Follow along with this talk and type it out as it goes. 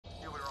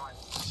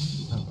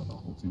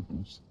team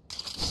finished.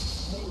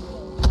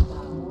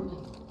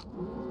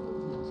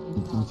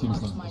 The teams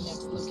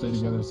stay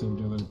together,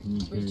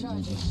 communicate.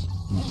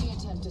 Any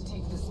attempt to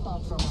take this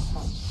spot from us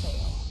must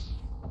fail.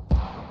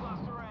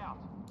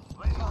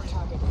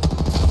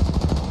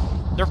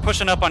 They're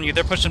pushing up on you.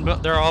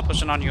 They're all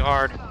pushing on you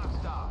hard. Time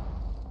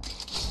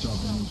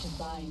to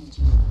bind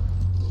you.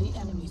 The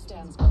enemy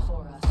stands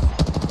before us.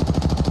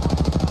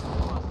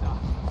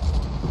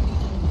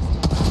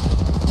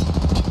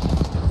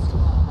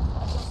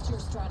 Adjust your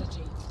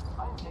strategy.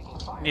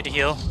 Need to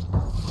heal.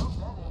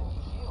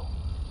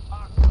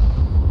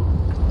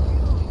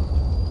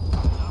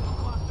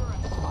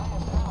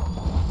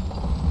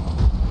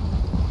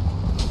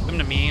 Come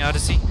to me,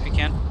 Odyssey, if you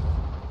can.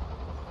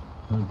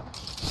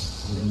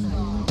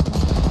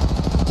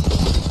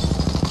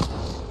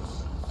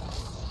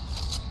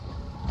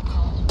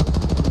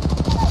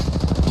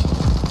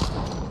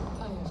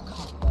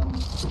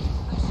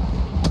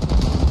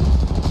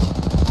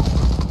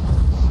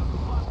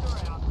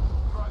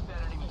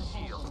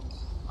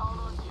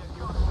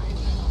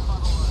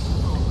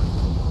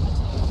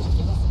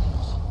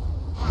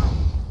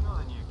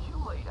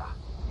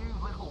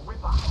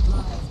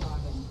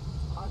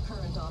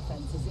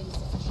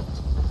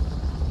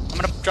 I'm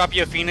gonna drop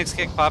you a Phoenix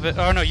kick, pop it.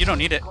 Oh no, you don't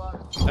need it.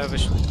 I have a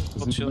shield.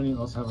 Does anybody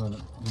else have a...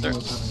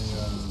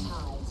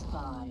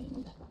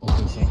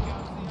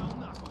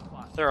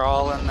 They're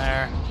all in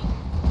there.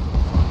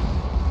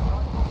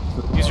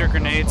 Use your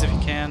grenades if you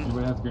can.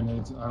 Anybody have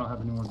grenades? I don't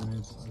have any more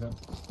grenades. I got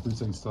 3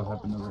 seconds still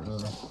happen over.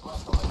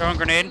 Throw a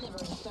grenade.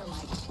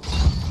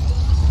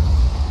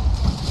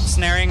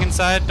 Snaring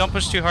inside. Don't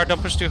push too hard.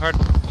 Don't push too hard.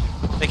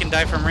 They can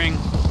die from ring.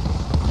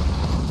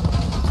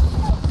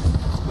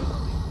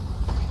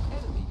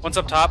 One's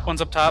up top.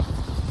 One's up top.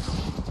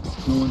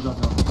 No one's up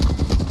now.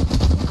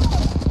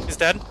 He's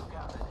dead.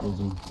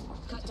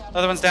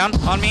 Other one's down.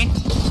 On me.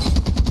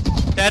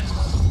 Dead.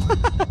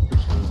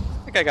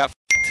 That guy got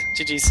f***ed.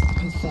 GG's.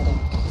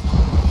 Pathetic.